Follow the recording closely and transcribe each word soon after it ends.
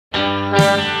Look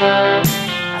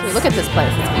at this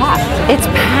place, it's packed. It's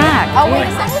packed. Oh, oh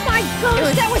my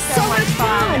gosh, that was so much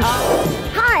fun.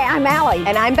 Hi, I'm Allie.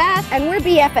 And I'm Beth. And we're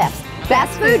BFFs.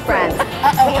 Best food friends.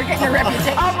 Uh-oh, we're getting a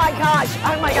reputation. Oh my gosh,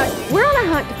 oh my gosh. We're on a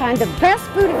hunt to find the best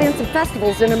food events and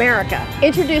festivals in America.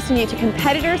 Introducing you to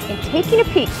competitors and taking a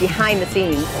peek behind the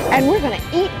scenes. And we're gonna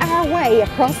eat our way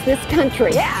across this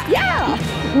country. Yeah. Yeah.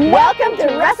 Welcome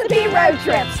to Recipe Road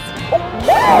Trips.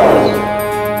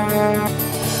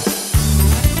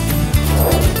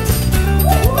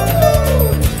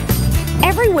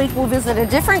 Every week we'll visit a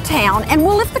different town and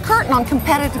we'll lift the curtain on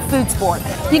competitive food sport.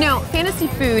 You know, fantasy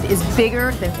food is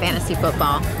bigger than fantasy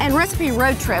football. And Recipe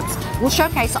Road Trips will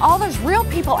showcase all those real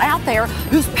people out there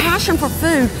whose passion for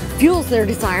food fuels their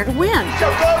desire to win.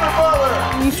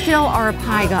 You still are a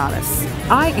pie goddess.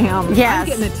 I am. Yes. I'm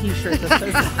getting a t-shirt that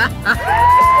says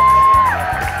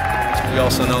We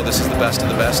also know this is the best of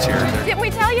the best here. Didn't we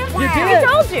tell you? You did. We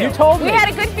told you. You told me. We had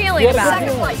a good feeling about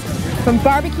it. From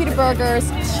barbecue to burgers,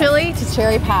 chili to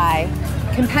cherry pie,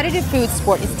 competitive food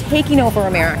sport is taking over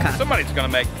America. Somebody's going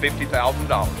to make $50,000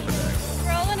 today.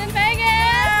 Rolling in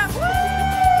Vegas!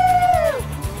 Woo!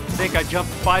 I think I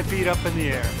jumped 5 feet up in the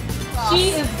air. She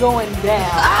is going down.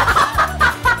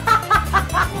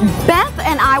 Beth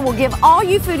and I will give all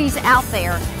you foodies out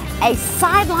there a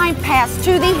sideline pass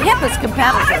to the hippest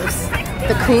competitors,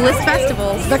 The coolest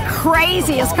festivals, the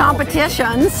craziest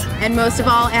competitions, and most of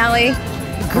all, Allie,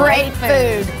 great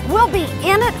food. We'll be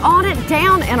in it, on it,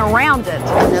 down, and around it.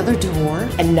 Another door,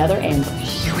 another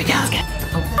ambush. Here we go.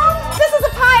 This is a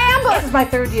pie ambush. This is my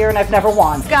 3rd year and I've never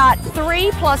won. Got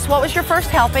 3 plus, what was your first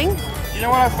helping? You know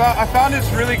what I found? I found it's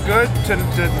really good to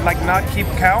like not keep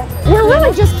count. We're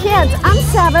really just kids. I'm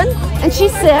 7 and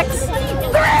she's 6. 3!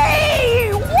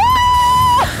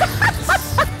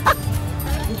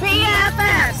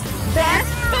 BFFs, best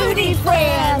foodie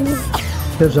friends.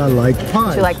 Because I like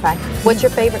pie. Do you like pie? What's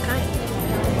your favorite kind?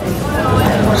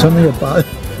 Something about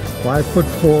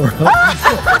 5'4".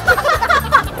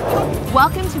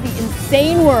 Welcome to the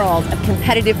insane world of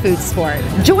competitive food sport.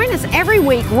 Join us every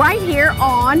week right here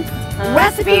on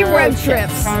Recipe Road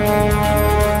Trips.